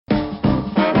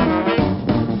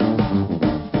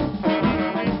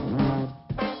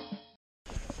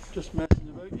Just messing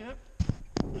about, yep.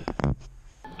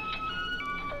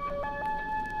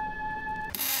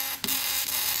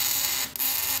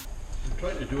 I'm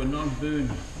trying to do a non-burn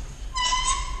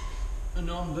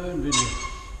video.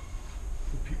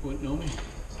 If people won't know me.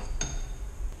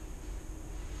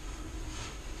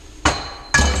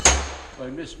 I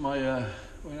missed my where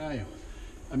are you?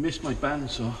 I missed my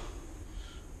bandsaw.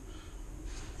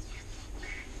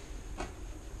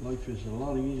 Life is a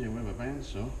lot easier with a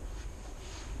bandsaw.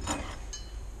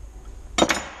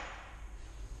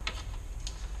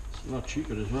 It's a lot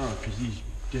cheaper as well because these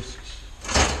discs.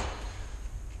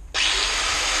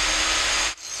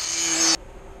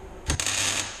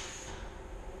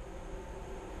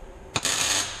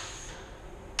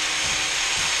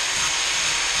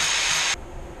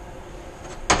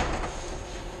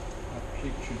 That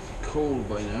plate should be cold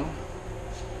by now.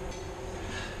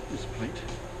 This plate.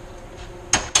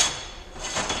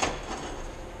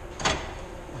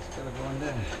 That's gotta go on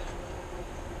there.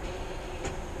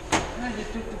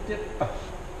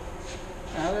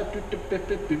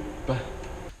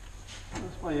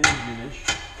 That's my engine-ish.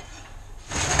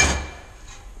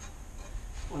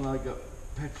 Well, I got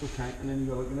petrol tank and then you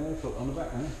got like an air filter on the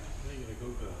back, huh? Then you got a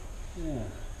go-kart. Yeah.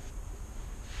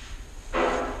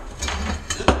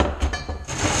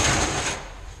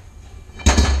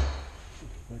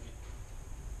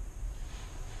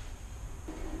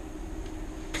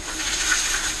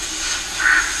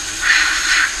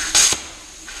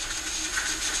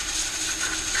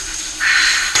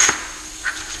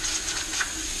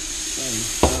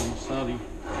 Sorry.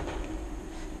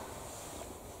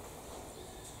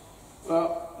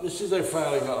 Well, this is how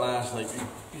far I got last night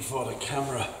before the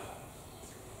camera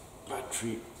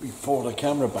battery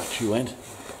went.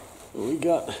 What we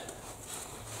got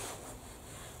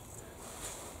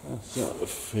that sort of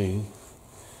thing.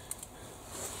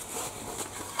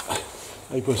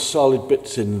 I put solid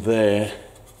bits in there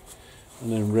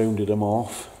and then rounded them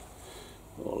off.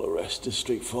 All the rest is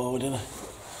straightforward, isn't it?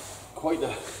 Quite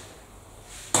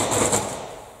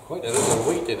a little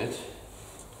weight in it.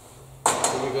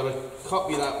 So we've got to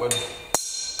copy that one.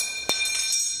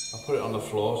 I'll put it on the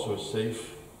floor so it's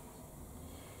safe.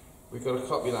 We've got to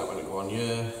copy that one and go on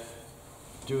here.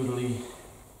 Doodly.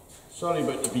 Sorry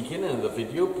about the beginning of the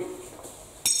video.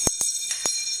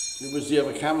 It was the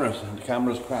other cameras and the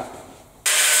camera's crap.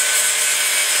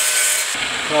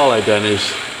 All I've done is,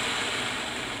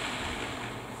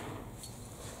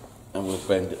 and we'll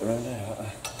bend it around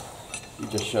there. You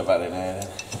just shove that in there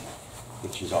then,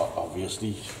 which is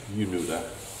obviously, you knew that.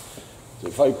 So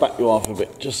if I back you off a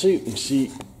bit, just so you can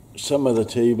see some of the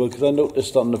table, because I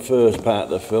noticed on the first part of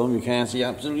the film you can't see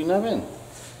absolutely nothing.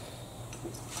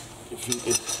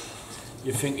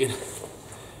 You're thinking,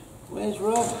 where's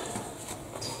Rob?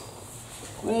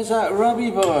 Where's that Robbie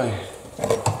boy?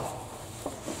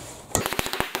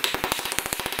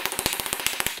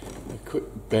 A quick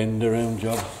bend around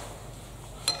job.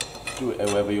 Do it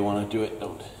however you want to do it,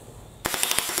 don't.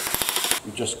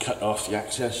 You just cut off the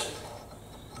access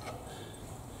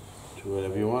to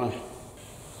whatever you want.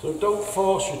 So don't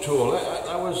force your tool.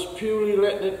 I was purely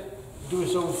letting it do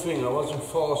its own thing. I wasn't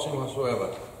forcing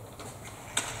whatsoever.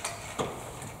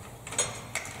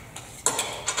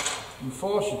 You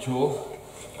force your tool,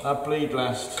 that blade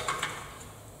lasts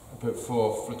about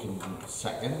 4 freaking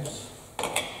seconds. So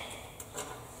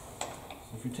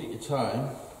if you take your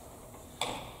time,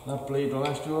 that blade will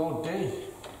last you all day.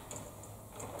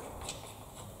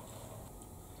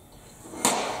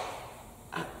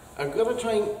 I've got to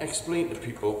try and explain to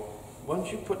people, once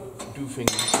you do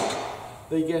things,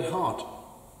 they get hot.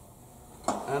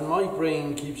 And my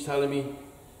brain keeps telling me,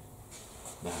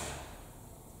 nah.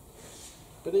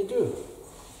 But they do.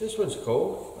 This one's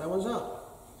cold, that one's hot.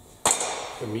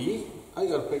 For me, I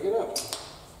got to pick it up.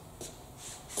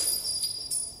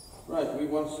 Right, we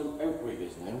want some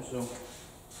outriggers now, so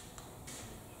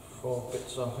 4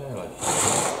 bits off here, like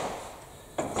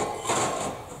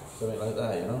something like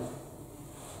that, you know,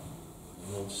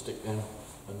 and then stick them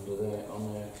under there,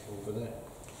 on there, over there.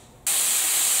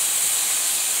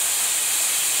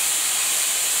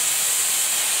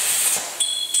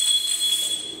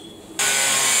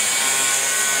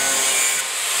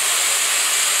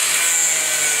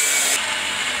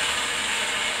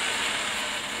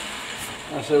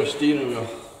 That's our steering wheel.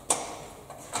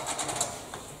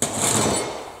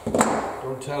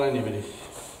 Don't tell anybody.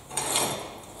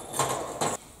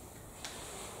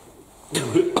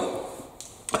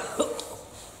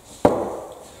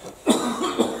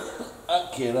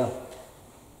 Okay, now.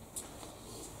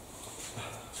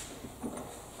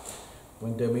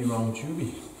 Went down my wrong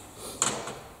tubey.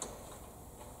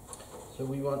 So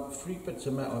we want 3 bits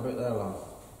of metal about that long.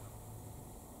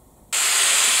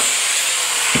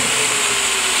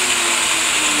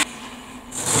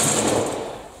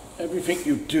 everything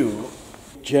you do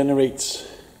generates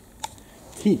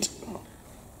heat.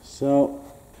 So,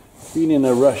 being in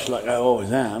a rush like I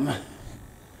always am,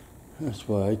 that's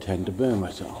why I tend to burn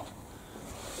myself.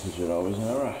 Because you're always in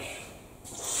a rush.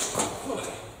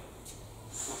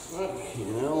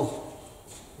 Fucking hell.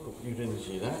 Hope you didn't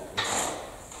see that.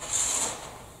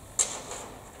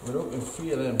 We're hoping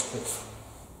 3 of them fits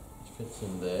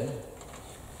in there.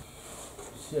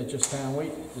 See, I just can't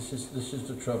wait. This is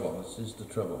the trouble. This is the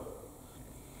trouble.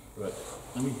 Right,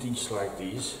 let me deslag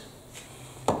these.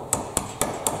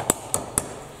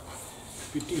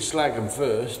 If you deslag them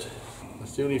first,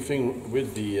 that's the only thing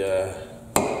with the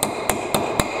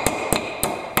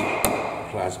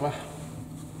plasma.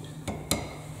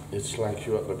 It slags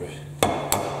you up a bit.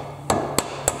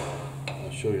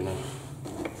 I'll show you now.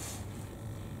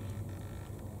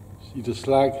 See the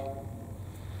slag?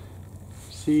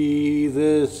 See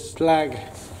the slag?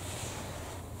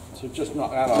 So just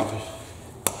knock that off.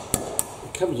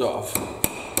 It comes off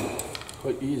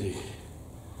quite easy.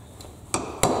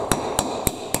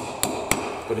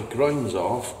 But it grinds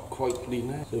off quite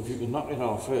clean. So if you can knock it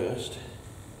off first,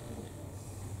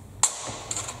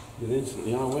 you're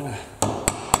instantly on a winner.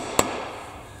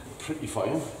 Pretty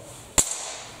fine.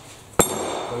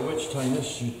 By which time this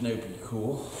should now be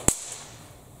cool,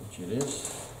 which it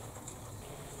is.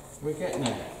 We're getting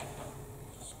there.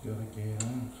 Just gotta get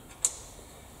out.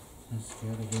 Just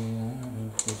gotta get out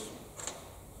of this.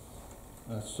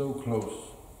 That's so close.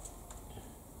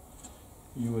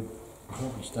 You would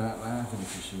probably start laughing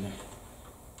if you seen it.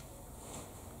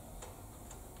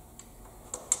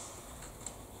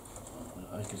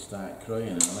 I could start crying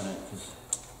in a minute because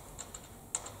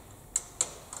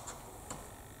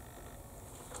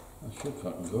I should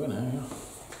fucking go now, yeah.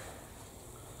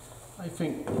 I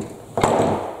think a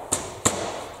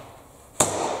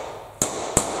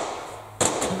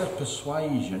bit of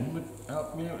persuasion would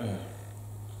help me out here.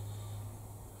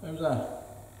 How's that?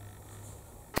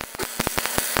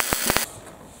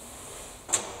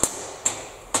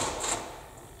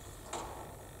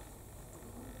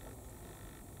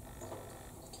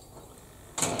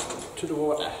 To the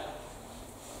water.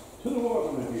 To the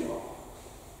water, my wheel.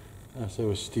 That's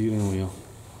our steering wheel.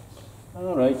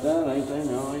 Alright, I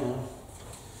know.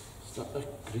 It's not the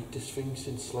greatest thing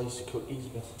since sliced cookies,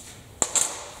 but...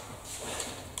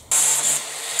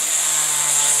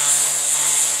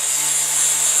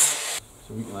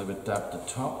 So we can either dab the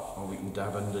top, or we can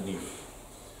dab underneath.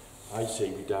 I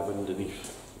say we dab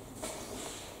underneath.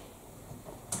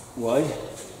 Why?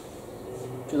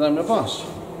 Because I'm the boss.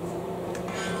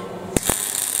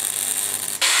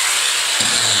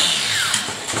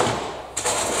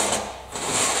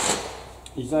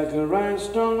 He's like a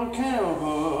rhinestone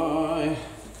cowboy.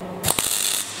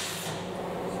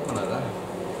 Something like that.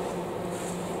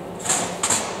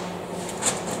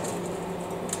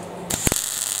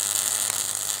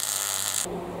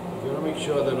 You gotta make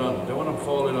sure they're on. Don't want them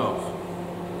falling off.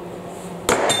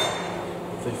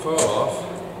 If they fall off,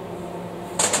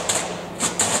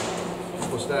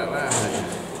 people start laughing at you.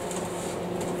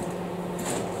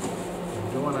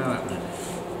 Don't want that happening.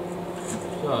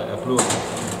 Sorry, I blew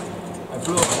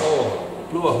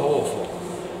a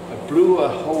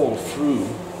hole through.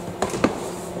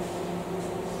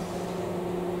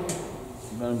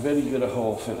 But I'm very good at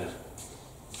hole filling.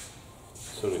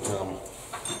 So they tell me.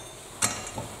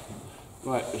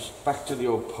 Right, it's back to the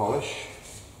old polish.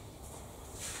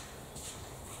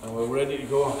 And we're ready to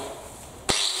go.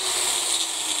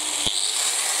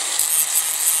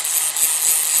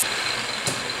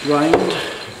 Grind,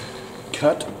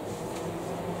 cut,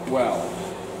 weld.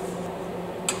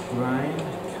 Grind,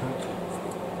 cut,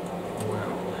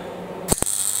 weld.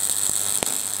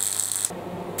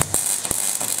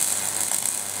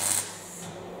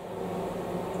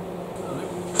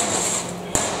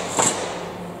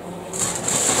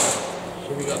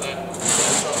 So we got that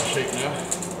sort of shape now.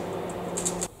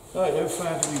 Right, how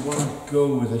far do we want to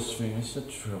go with this thing? It's the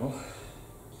trouble.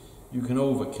 You can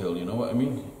overkill, you know what I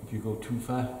mean? If you go too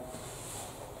far,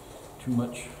 too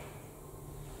much.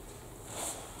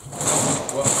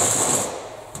 Well,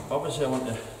 obviously I want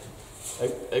to,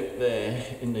 out there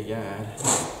in the yard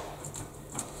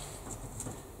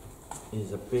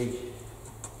is a big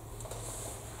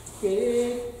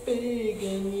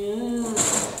onion.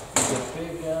 It's a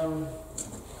big,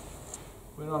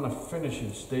 we're on the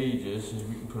finishing stages, so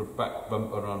we can put a back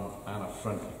bumper on and a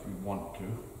front if we want to.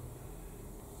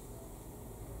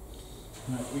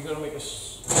 Right, we're going to make a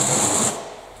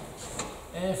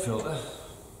air filter,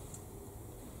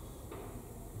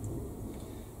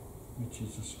 which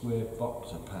is a square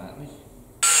box apparently.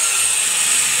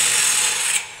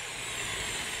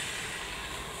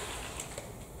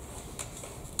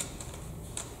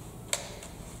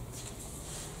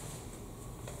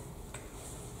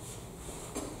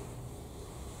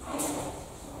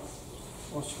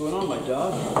 What's going on, my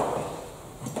dog?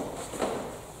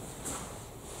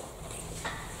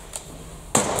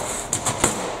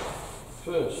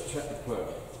 First, check the plug.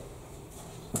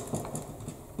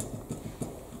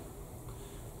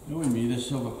 Knowing me, there's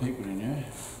silver paper in here,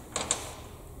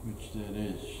 which there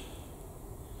is.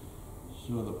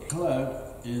 So the plug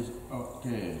is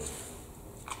okay.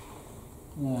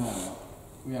 Now,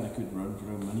 we had a good run for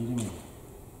our money, didn't we?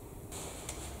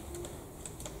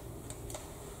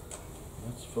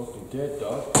 That's fucking dead,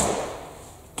 dog.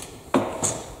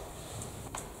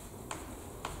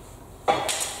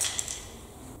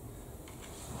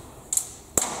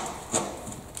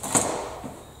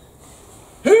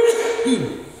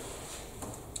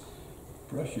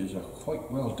 Brushes are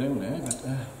quite well down there, but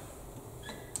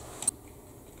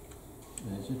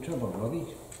there's your trouble, Robbie.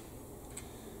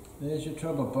 There's your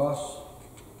trouble, boss.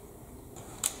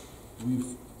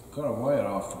 We've got a wire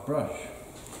off the brush.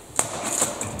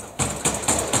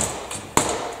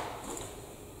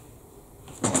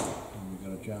 And we've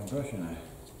got a jam brush in there.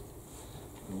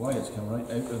 The wires come right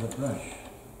out of the brush.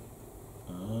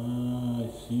 Ah, I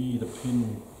see the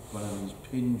pin, one of these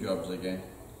pin jobs again.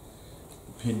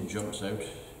 The pin jumps out.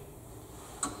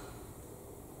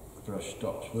 The brush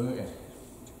stops working.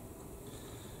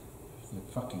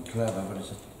 They're fucking clever, but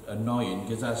it's annoying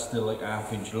because that's still like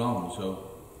 1/2 inch long, so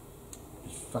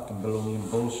it's fucking baloney and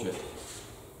bullshit.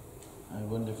 I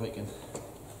wonder if I can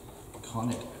con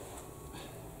it.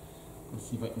 Let's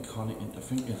see if I can con it into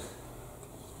thinking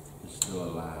it's still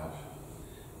alive.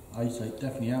 Eyesight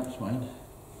definitely helps mine.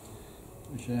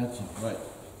 Wish I had some. Right.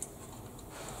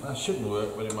 That shouldn't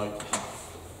work, but it might.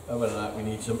 Other than that, we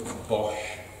need some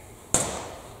Bosch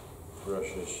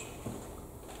brushes.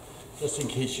 Just in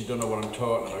case you don't know what I'm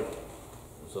talking about,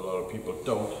 because a lot of people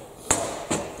don't.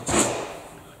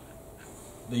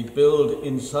 They build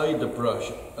inside the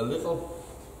brush a little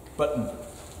button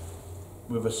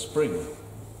with a spring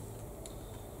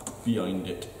behind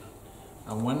it.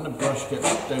 And when the brush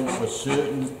gets down to a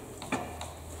certain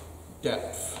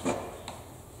depth,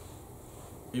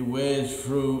 it wears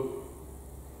through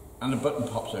and the button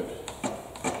pops out.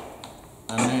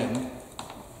 And then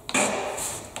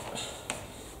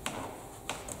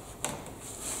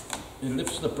it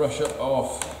lifts the brush up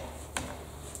off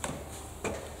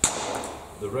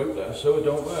the router, so it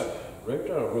don't work.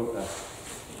 Router or rotor?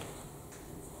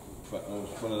 But no,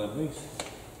 it's one of them things.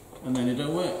 And then it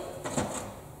don't work.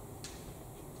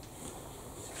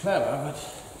 It's clever, but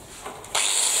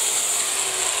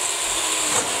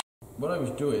what I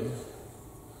was doing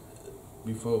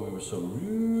before we were so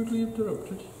rudely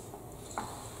interrupted,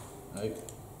 I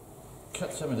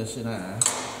cut some of this in half,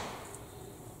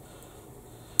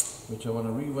 which I want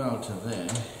to re-weld to there,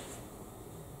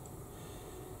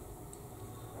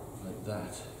 like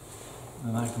that,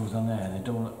 and that goes on there. And they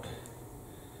don't look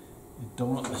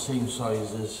the same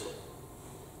size as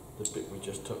the bit we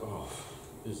just took off.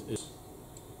 It's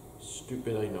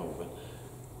stupid, I know, but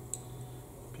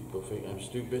people think I'm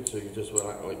stupid, so you just will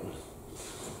act like me.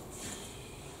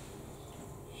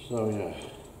 So yeah,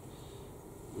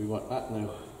 we want that now.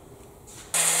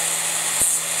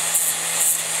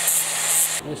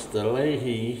 Mr.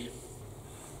 Leahy.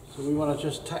 So we want to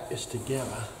just tack this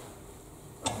together,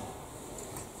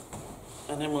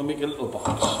 and then we'll make a little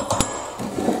box.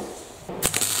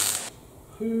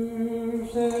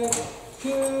 Who's that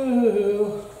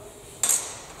girl?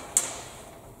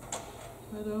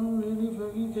 I don't really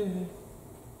fucking care.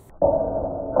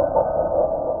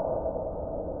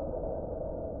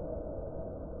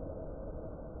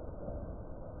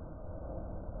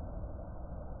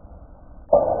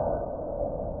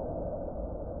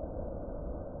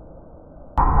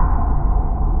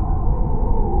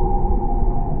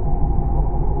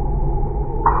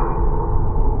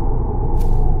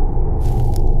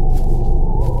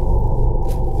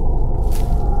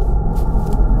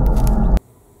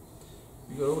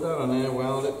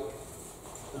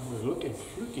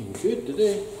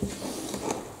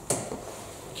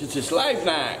 It's live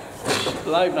night,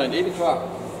 8 o'clock.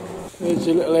 There's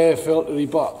your little air filtery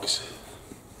box.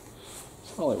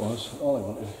 That's all it was, all I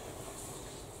wanted.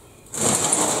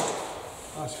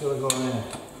 That's gonna go in there.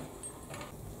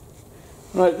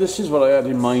 Right, this is what I had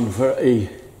in mind for a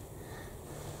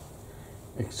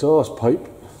exhaust pipe.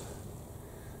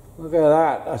 Look at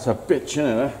that, that's a bitch, isn't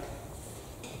it?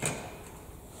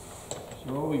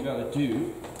 So all we gotta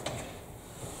do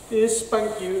is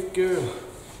spank you girl.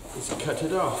 Just cut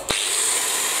it off.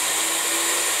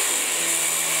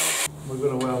 We're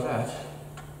going to weld that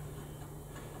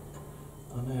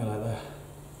on there like that.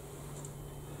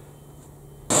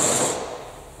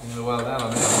 I'm going to weld that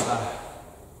on there like that.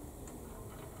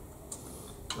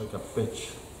 Like a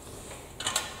bitch.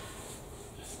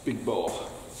 Big ball.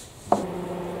 I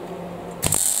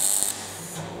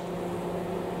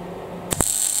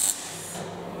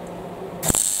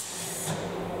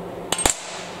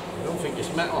don't think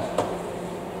it's metal.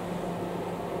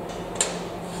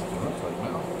 It looks like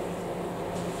metal.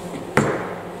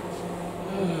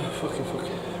 Fuck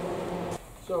it.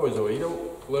 It's always a way,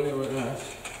 don't worry about that.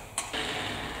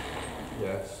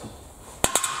 Yes.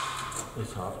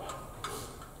 It's hot.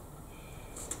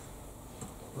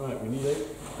 Right, we need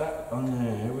that on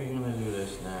there. How are we going to do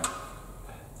this now?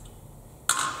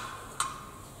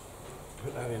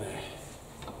 Put that in there.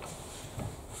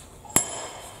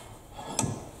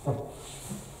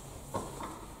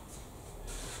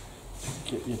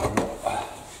 Get your drill.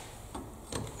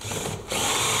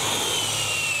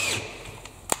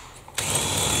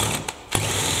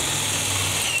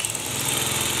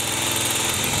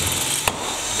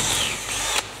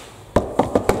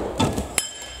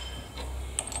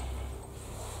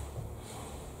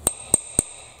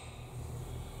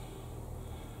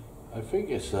 I think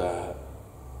it's a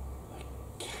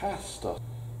cast or...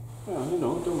 Well, you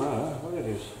know, it don't matter what it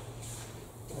is.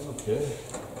 I don't care.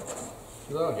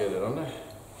 Because I'll get it on there.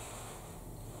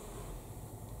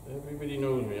 Everybody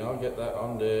knows me, I'll get that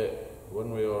on there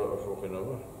one way or fucking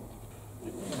other.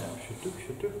 Yeah,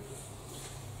 should do.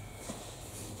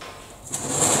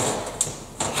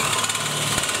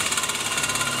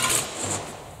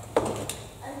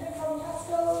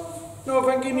 No,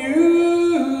 thanking you.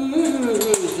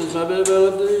 Since I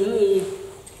developed it.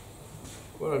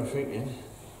 What I'm thinking,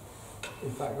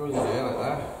 if that goes in there like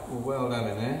that, we'll weld that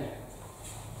in there.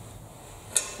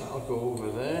 That'll go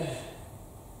over there.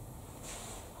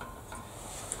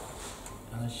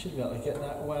 And I should be able to get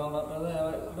that weld up to there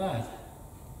like that.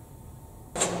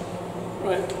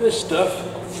 Right, this stuff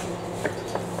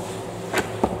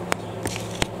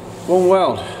won't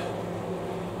weld.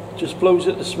 Just blows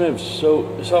it to smithereens,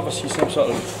 so it's obviously some sort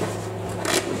of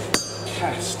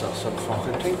cast or some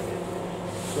fucking thing.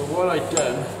 So what I've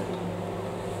done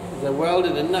is I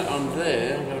welded a nut on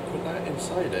there. I'm going to put that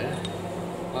inside there,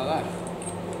 like that.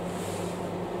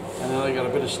 And then I got a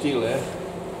bit of steel there.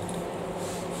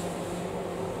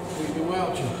 We can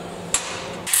weld you.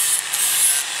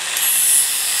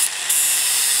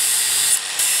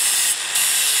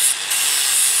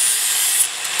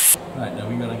 Right, now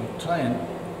we're going to try and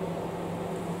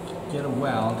get a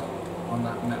weld on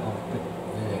that metal bit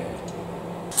there.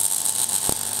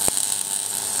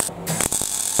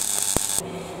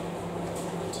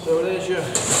 So there's your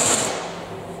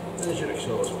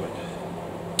exhaust pipe.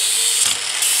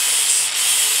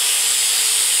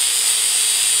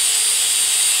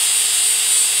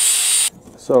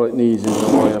 That's all it needs is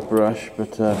a wire brush,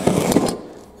 but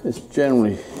it's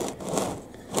generally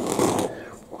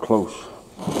close.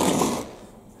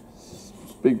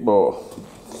 Big ball.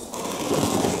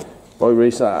 Boy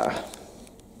racer.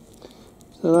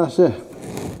 So that's it.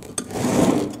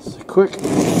 It's a quick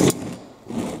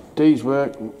day's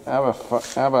work.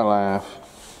 Have a laugh.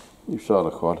 You saw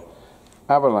the quad.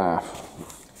 Have a laugh.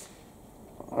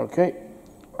 Okay.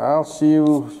 I'll see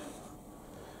you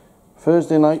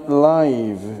Thursday night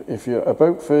live. If you're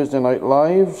about Thursday night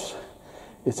lives,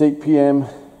 it's 8 PM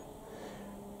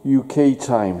UK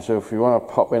time. So if you want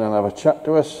to pop in and have a chat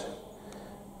to us,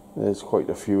 there's quite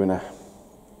a few in there.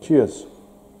 Cheers.